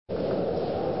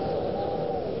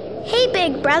Hey,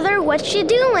 big brother, what you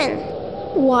doing?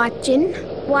 Watching.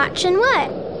 Watching what?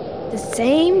 The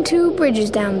same 2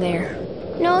 bridges down there.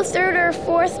 No 3rd or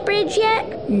 4th bridge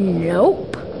yet?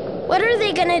 Nope. What are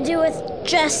they gonna do with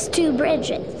just 2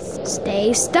 bridges?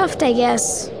 Stay stuffed, I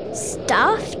guess.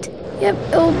 Stuffed? Yep,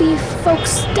 it'll be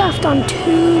folks stuffed on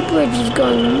 2 bridges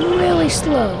going really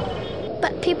slow.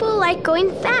 But people like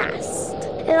going fast.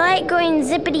 They like going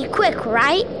zippity quick,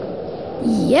 right?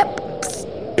 Yep.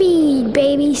 Speed,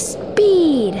 baby,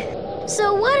 speed.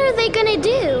 So what are they gonna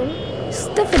do?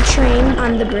 Stuff a train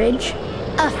on the bridge.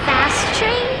 A fast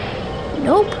train?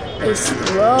 Nope, a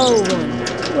slow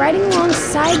one. Riding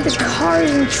alongside the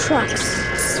cars and trucks.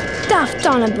 Stuffed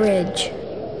on a bridge.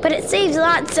 But it saves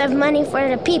lots of money for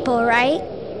the people, right?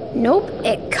 Nope,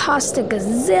 it costs a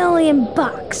gazillion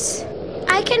bucks.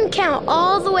 I can count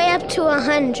all the way up to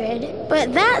 100,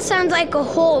 but that sounds like a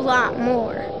whole lot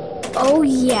more. Oh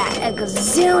yeah, a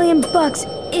gazillion bucks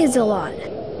is a lot.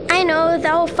 I know,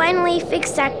 they'll finally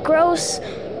fix that gross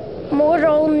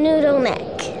mortal noodle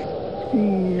neck.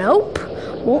 Nope,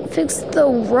 won't fix the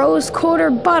rose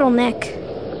quarter bottleneck.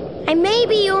 I may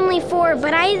be only 4,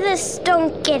 but I just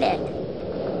don't get it.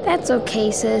 That's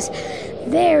okay, sis.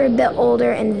 They're a bit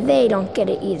older and they don't get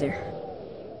it either.